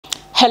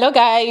Hello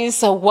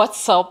guys,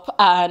 what's up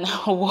and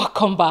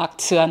welcome back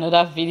to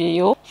another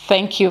video.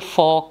 Thank you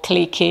for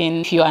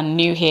clicking. If you are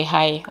new here,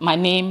 hi, my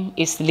name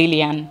is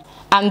Lillian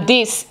and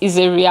this is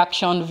a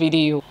reaction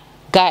video.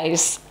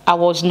 Guys, I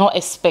was not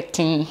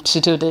expecting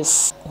to do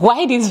this.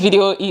 Why this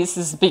video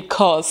is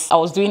because I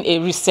was doing a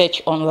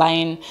research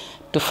online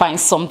to find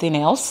something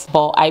else,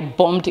 but I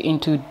bumped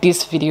into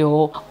this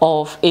video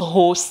of a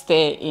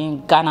hostel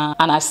in Ghana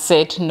and I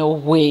said no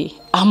way,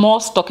 I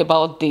must talk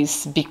about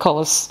this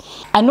because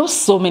I know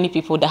so many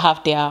people that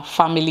have their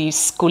families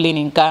schooling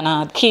in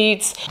Ghana,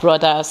 kids,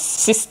 brothers,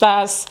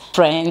 sisters,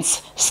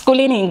 friends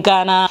schooling in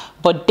Ghana,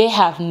 but they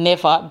have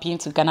never been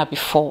to Ghana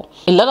before.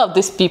 A lot of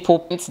these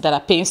people that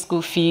are paying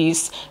school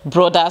fees,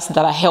 brothers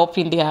that are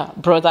helping their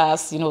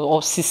brothers,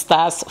 or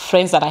sisters,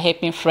 friends that are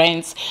helping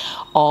friends,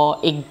 or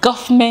a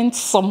government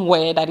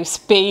somewhere that is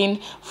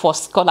paying for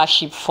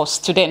scholarship for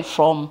students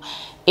from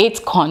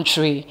 8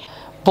 countries,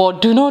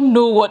 but do not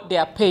know what they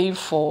are paying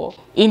for.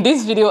 In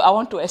this video, I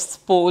want to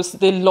expose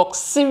the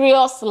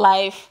luxurious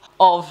life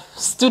of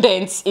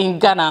students in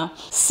Ghana.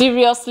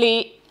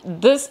 Seriously,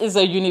 this is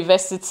a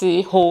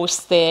university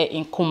hostel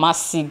in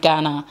Kumasi,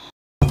 Ghana.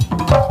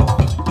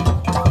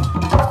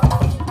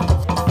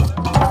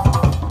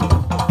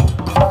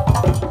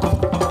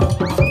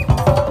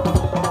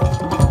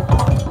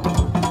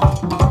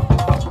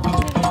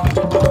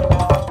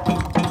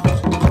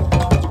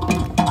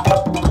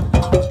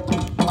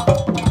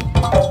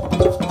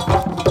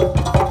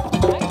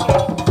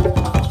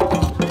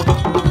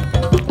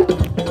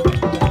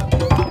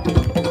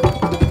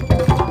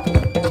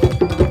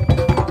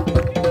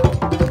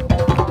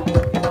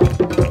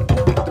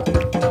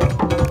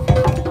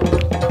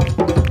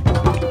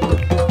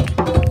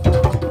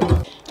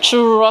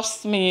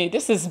 Trust me,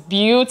 this is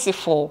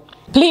beautiful.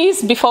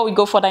 Please, before we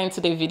go further into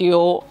the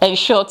video,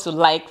 ensure to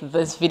like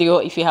this video.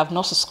 If you have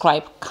not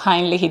subscribed,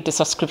 kindly hit the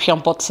subscription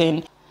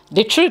button.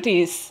 The truth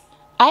is,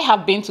 I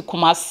have been to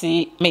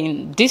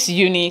Kumasi, this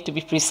uni to be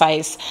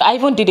precise. I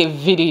even did a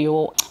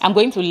video. I'm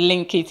going to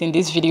link it in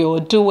this video.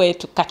 Do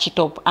it to catch it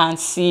up and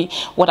see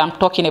what I'm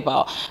talking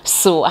about.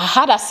 So I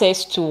had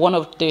access to one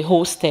of the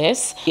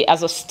hostels.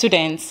 As a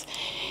student,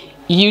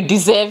 you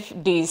deserve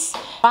this.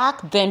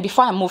 Back then,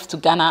 before I moved to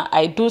Ghana,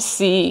 I do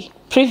see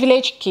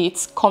privileged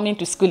kids coming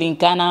to school in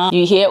Ghana.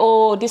 You hear,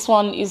 oh, this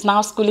one is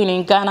now schooling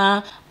in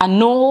Ghana. I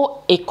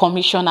know a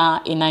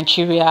commissioner in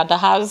Nigeria that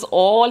has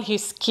all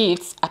his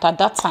kids at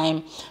that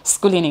time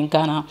schooling in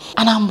Ghana.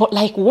 And I'm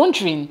like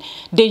wondering,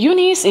 the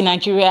unis in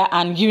Nigeria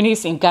and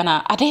unis in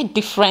Ghana, are they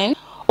different?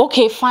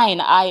 Okay,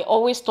 fine. I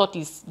always thought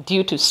it's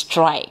due to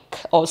strike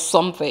or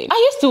something.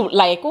 I used to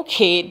like,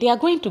 okay, they are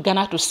going to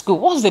Ghana to school.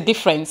 What's the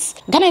difference?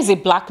 Ghana is a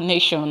black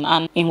nation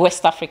and in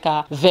West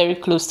Africa, very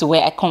close to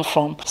where I come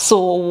from. So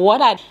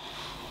what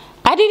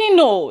I didn't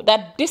know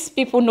that these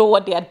people know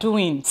what they are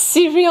doing.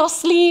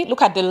 Seriously,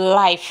 look at the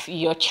life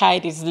your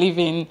child is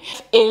living.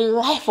 A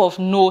life of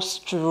no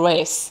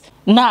stress.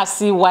 Now I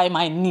see why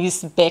my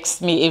niece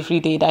begs me every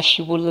day that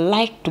she would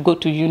like to go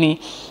to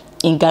uni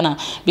in Ghana.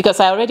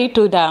 Because I already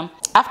told her,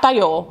 after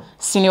your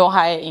senior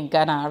high in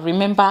Ghana,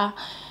 remember,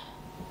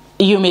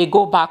 you may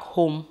go back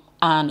home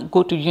and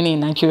go to uni in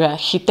Nigeria.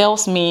 She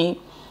tells me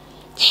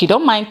she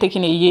don't mind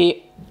taking a year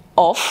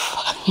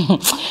off.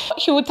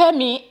 She would tell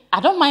me, I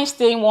don't mind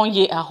staying 1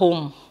 year at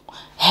home,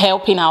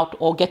 helping out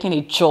or getting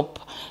a job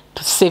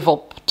to save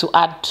up, to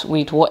add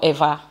with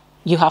whatever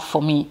you have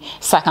for me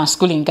so I can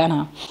school in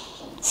Ghana.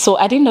 So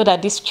I didn't know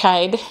that this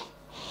child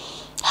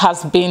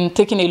has been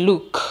taking a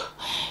look.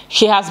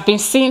 She has been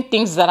seeing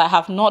things that I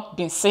have not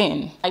been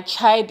seeing. My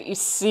child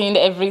is seeing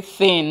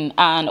everything,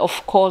 and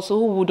of course,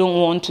 who wouldn't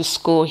want to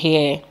school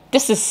here?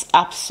 This is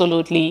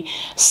absolutely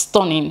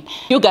stunning.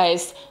 You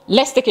guys,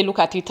 let's take a look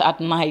at it at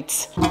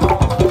night.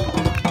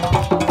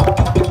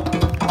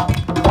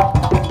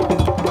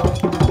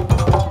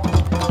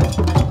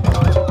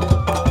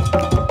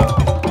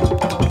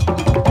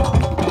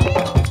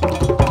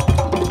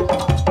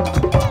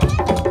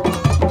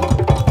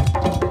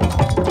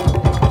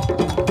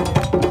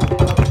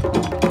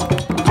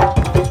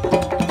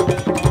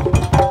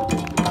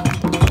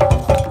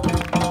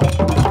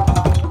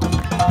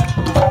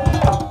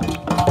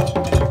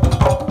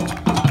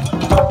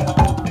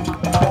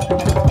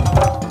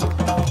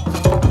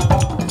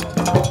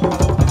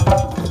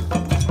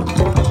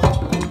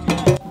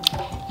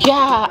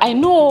 Yeah, I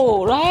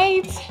know,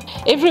 right?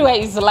 Everywhere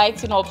is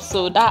lighting up,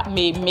 so that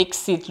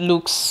makes it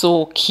look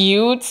so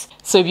cute.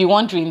 So if you're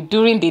wondering,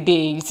 during the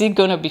day, is it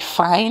gonna be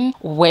fine?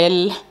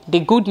 Well,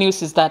 the good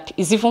news is that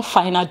it's even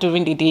finer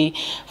during the day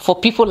for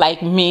people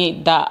like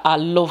me that are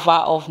lover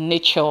of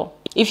nature.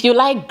 If you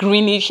like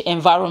greenish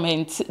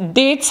environment,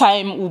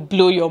 daytime will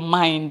blow your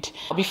mind.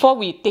 Before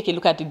we take a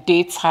look at the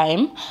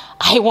daytime,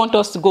 I want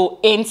us to go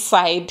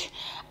inside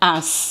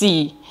and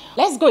see.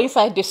 Let's go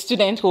inside the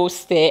student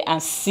hostel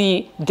and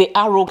see the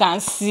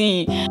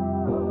arrogancy. Lass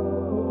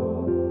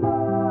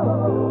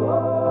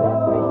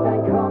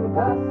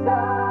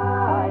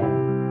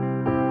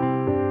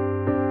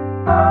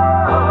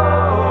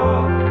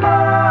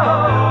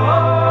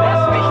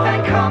mich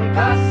dein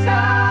Kompass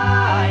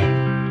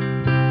sein.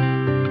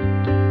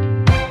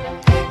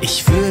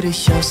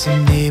 dich aus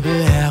dem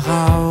Nebel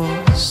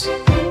heraus.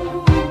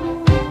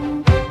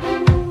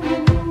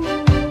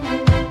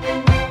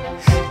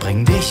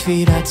 Bring dich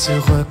wieder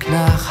zurück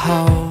nach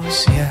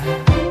Haus, yeah.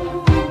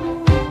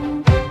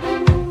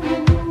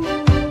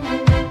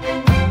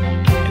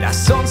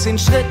 Lass uns den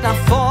Schritt nach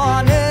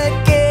vorne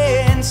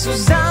gehen,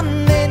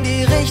 zusammen in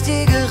die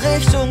richtige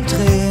Richtung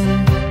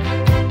drehen.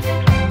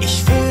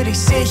 Ich fühl dich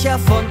sicher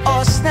von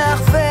Ost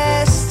nach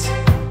West.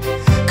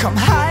 Komm,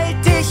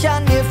 halt dich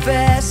an mir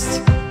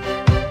fest.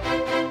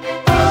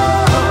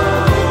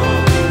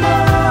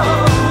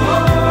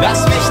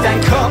 Lass mich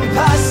dein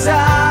Kompass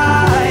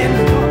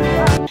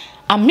sein.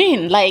 I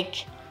mean,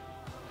 like,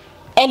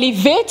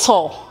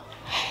 elevator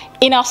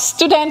in a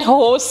student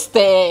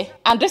hostel,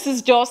 and this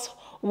is just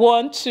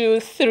 1, 2,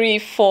 3,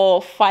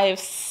 4, 5,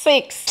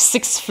 6,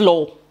 6th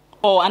floor.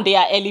 Oh, and they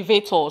are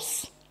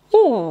elevators.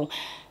 Ooh,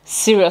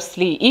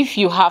 seriously, if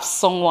you have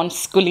someone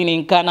schooling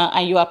in Ghana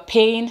and you are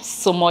paying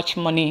so much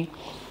money,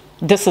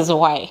 this is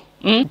why.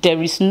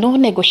 There is no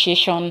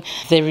negotiation,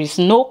 there is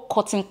no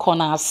cutting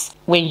corners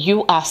when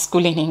you are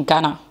schooling in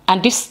Ghana.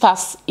 And this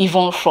starts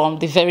even from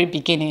the very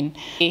beginning.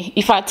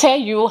 If I tell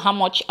you how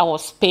much I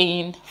was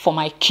paying for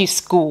my kids'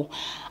 school,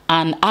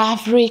 an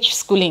average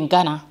school in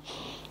Ghana,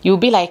 you'll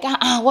be like,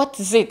 what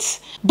is it?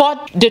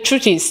 But the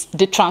truth is,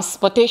 the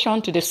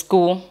transportation to the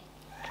school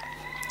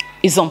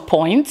is on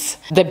point.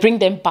 They bring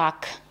them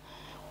back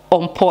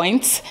on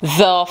point.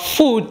 The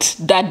food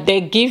that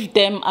they give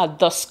them at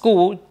the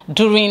school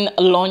during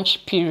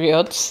lunch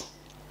periods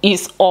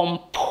is on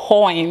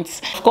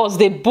point. Of course,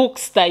 the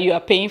books that you are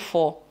paying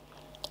for,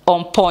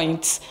 on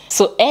point.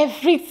 So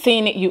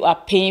everything you are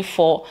paying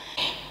for,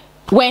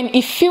 when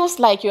it feels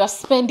like you are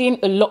spending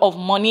a lot of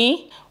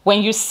money,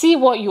 when you see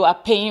what you are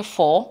paying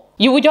for,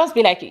 you will just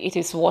be like, it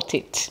is worth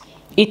it.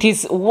 It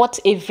is worth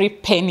every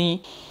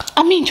penny.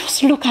 I mean,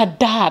 just look at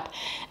that.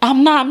 I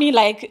mean,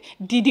 like,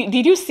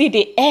 did you see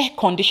the air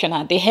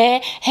conditioner, the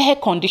hair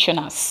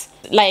conditioners?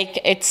 Like,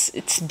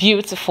 it's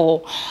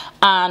beautiful.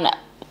 And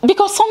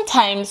because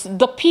sometimes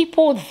the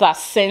people that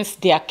send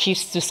their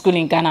kids to school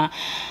in Ghana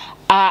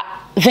are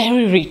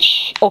very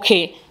rich.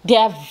 Okay, they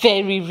are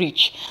very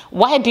rich.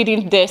 Why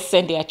didn't they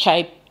send their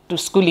child to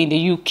school in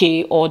the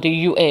UK or the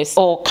US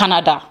or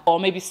Canada or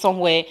maybe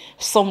somewhere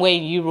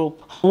in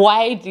Europe?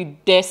 Why did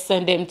they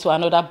send them to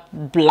another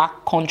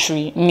black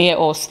country near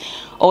us?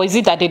 Or is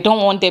it that they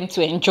don't want them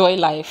to enjoy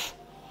life?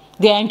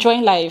 They are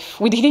enjoying life.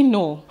 We didn't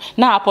know.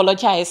 Now I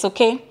apologize,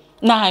 okay?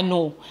 Now I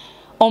know.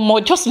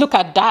 Just look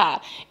at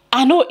that.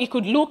 I know it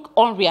could look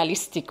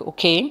unrealistic,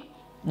 okay?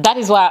 That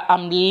is why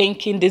I'm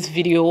linking this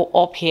video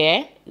up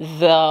here,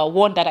 the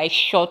one that I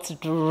shot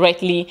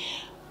directly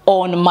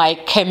on my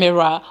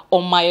camera,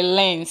 on my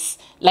lens.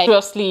 Like,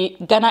 seriously,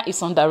 Ghana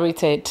is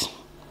underrated.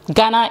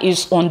 Ghana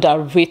is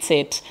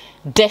underrated.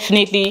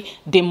 Definitely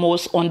the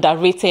most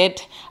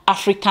underrated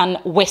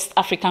West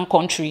African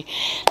country.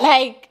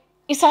 Like,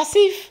 it's as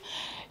if,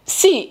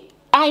 see,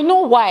 I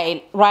know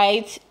why,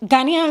 right?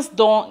 Ghanaians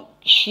don't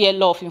share a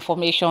lot of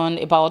information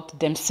about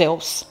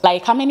themselves.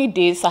 Like, how many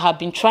days I have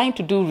been trying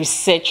to do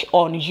research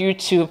on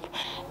YouTube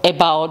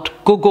about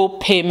Google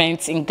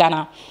payments in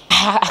Ghana.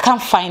 I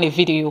can't find a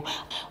video.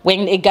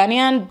 When a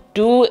Ghanaian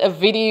do a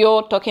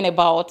video talking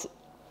about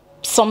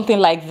something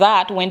like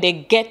that, when they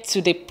get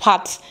to the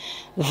part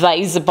that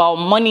is about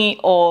money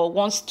or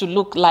wants to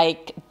look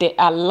like they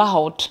are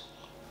loud,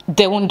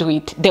 they won't do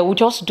it. They will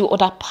just do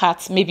other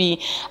parts,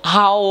 maybe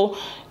how,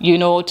 you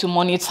know, to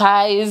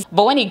monetize.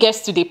 But when it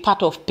gets to the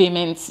part of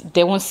payments,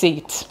 they won't say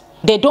it.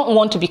 They don't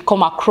want to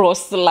become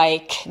across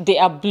like they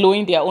are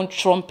blowing their own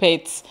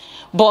trumpets.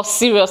 But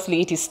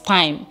seriously, it is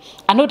time.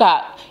 I know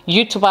that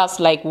YouTubers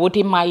like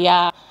Wode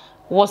Maya,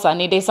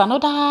 there's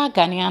another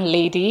Ghanaian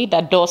lady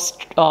that does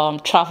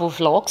travel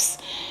vlogs.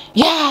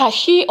 Yeah,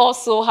 she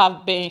also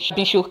have been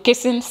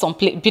showcasing some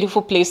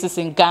beautiful places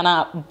in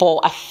Ghana, but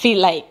I feel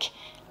like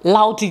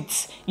loud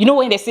it. You know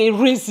when they say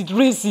raise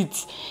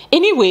it.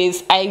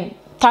 Anyways, I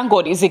thank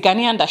God it's a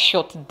Ghanaian that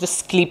shot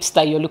these clips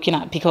that you're looking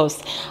at,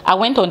 because I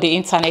went on the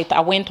internet,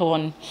 I went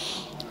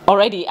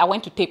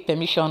to take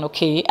permission,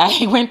 okay?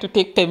 I went to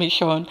take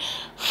permission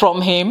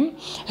from him.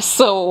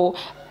 So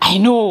I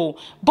know,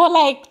 but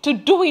like, to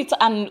do it,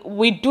 and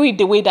we do it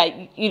the way that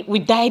we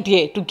died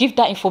here, to give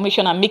that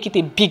information and make it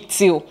a big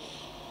deal.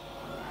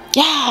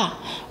 Yeah,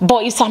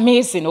 but it's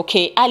amazing,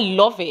 okay? I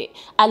love it.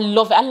 I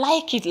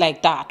like it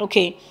like that,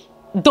 okay?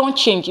 Don't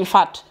change. In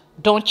fact,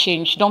 don't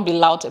change. Don't be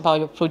loud about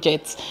your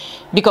projects,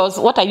 because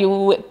what are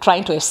you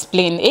trying to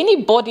explain?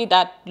 Anybody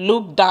that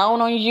look down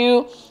on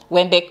you,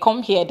 when they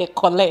come here, they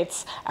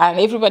collect, and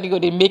everybody go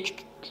to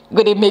make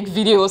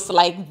videos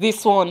like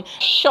this one.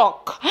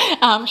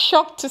 I'm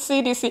shocked to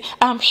see this.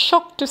 I'm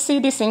shocked to see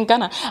this in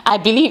Ghana. I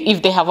believe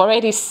if they have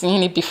already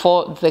seen it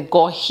before they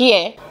got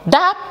here,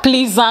 that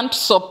pleasant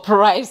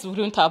surprise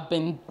wouldn't have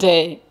been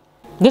there.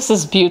 This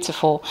is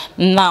beautiful.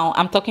 Now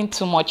I'm talking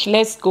too much.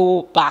 Let's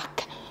go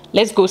back.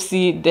 Let's go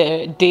see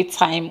the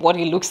daytime, what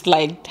it looks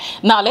like.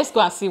 Now let's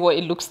go and see what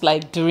it looks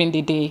like during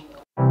the day.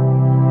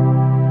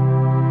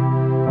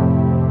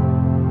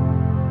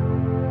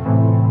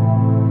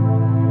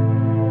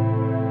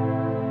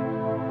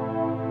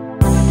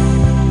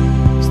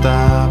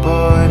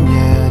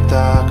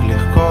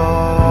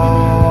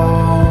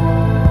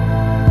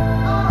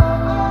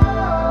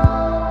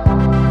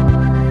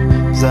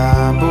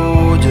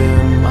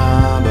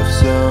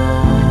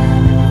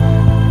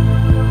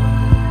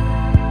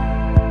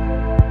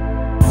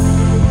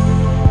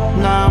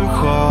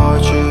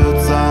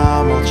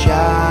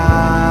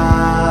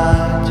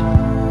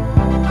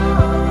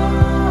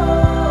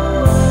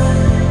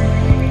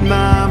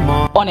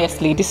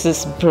 Honestly, this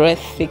is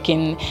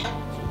breathtaking.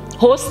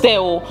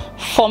 Hostel,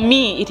 for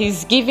me, it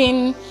is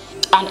giving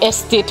an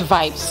estate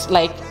vibes,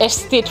 like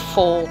estate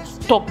for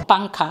top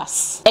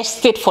bankers,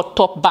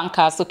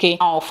 okay.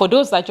 Now for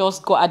those that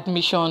just got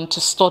admission to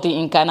study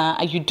in Ghana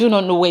and you do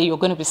not know where you're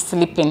going to be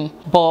sleeping,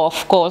 but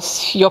of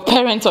course your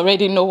parents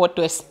already know what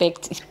to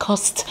expect. It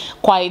costs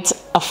quite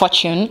a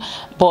fortune,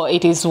 but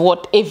it is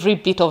worth every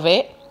bit of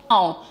it.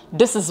 Now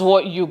this is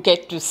what you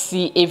get to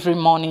see every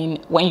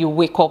morning when you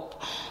wake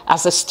up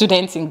as a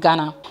student in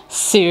Ghana.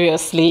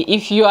 Seriously,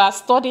 if you are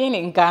studying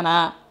in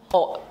Ghana,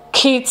 or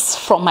kids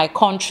from my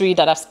country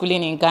that are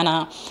schooling in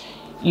Ghana,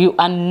 you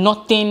are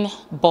nothing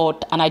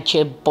but an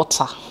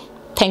butter.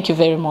 Thank you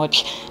very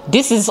much.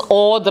 This is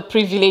all the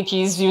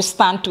privileges you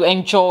stand to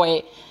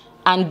enjoy,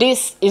 and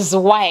this is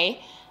why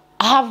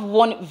I have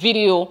one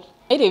video,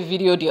 made a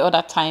video the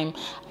other time.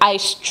 I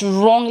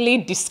strongly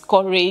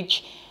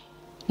discourage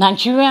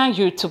Nigerian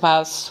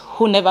YouTubers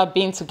who never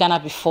been to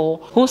Ghana before,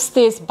 who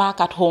stays back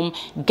at home,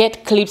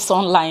 get clips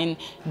online,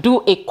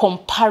 do a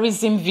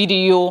comparison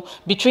video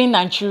between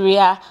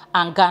Nigeria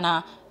and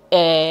Ghana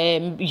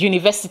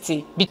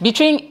university,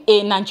 between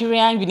a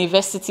Nigerian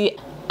university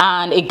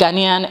and a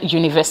Ghanaian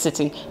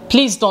university.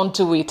 Please don't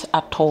do it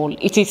at all.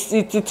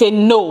 It's a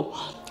no.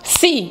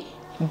 See,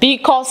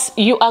 because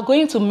you are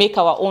going to make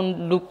our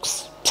own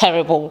looks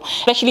terrible,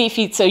 especially if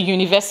it's a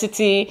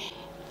university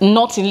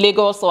not in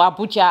Lagos or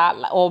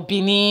Abuja or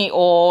Benin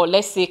or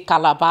let's say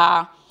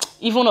Calabar.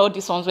 Even all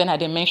these ones when I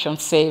mentioned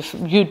safe,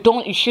 you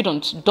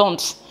shouldn't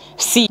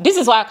see. This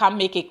is why I can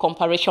make a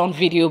comparison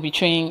video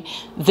between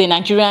the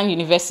Nigerian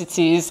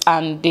universities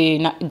and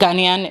the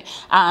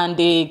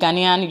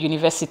Ghanaian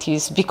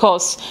universities,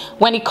 because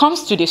when it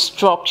comes to the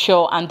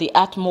structure and the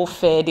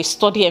atmosphere, the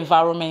study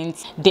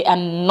environment, they are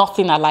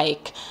nothing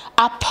alike.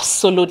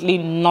 Absolutely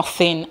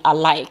nothing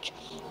alike.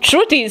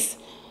 Truth is,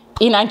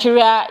 in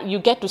Nigeria, you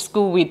get to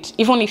school with,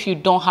 even if you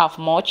don't have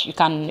much, you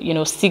can,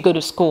 still go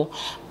to school.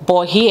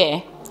 But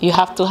here, you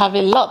have to have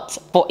a lot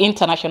for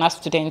international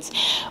students.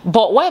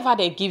 But whatever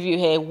they give you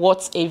here,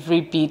 what's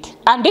every bit?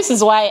 And this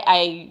is why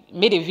I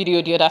made a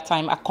video the other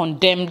time. I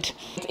condemned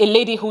a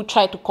lady who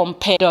tried to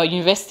compare the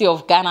University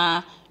of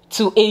Ghana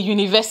to a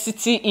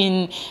university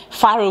in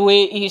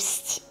faraway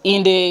east,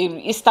 in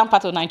the eastern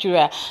part of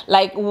Nigeria.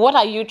 Like, what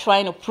are you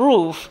trying to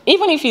prove?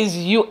 Even if it's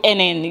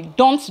UNN,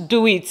 don't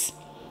do it.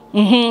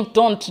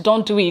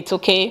 Don't do it,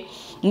 okay?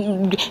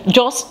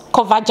 Just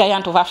cover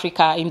giant of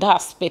Africa in that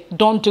aspect.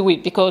 Don't do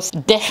it, because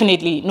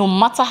definitely, no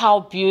matter how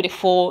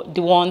beautiful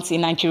the ones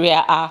in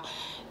Nigeria are,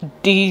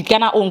 the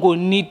Ghana own go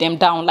need them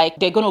down.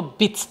 Like, they're gonna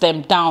beat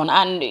them down,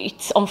 and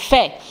it's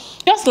unfair.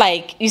 Just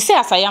like you say,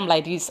 as I am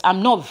like this,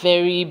 I'm not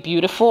very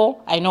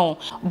beautiful, I know,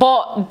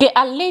 but there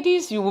are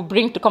ladies you will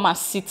bring to come and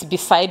sit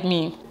beside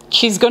me.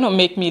 She's gonna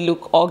make me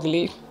look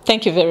ugly.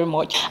 Thank you very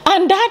much.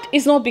 And that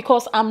is not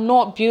because I'm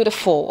not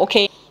beautiful,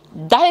 okay?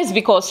 That is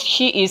because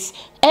she is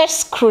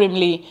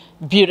extremely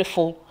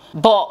beautiful.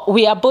 But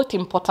we are both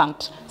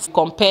important.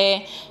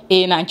 Compare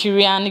a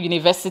Nigerian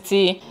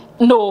university.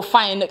 No,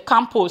 fine,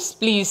 campus,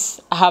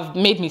 please, I have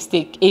made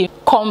mistake.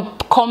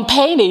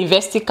 Comparing a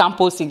university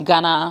campus in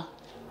Ghana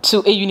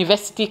to a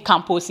university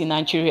campus in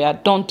Nigeria,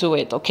 don't do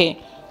it, okay?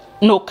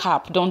 No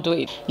cap, don't do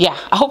it. Yeah,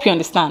 I hope you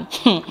understand.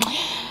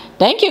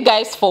 Thank you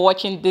guys for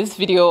watching this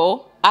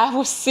video. I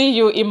will see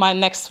you in my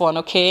next one,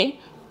 okay?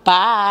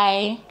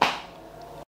 Bye.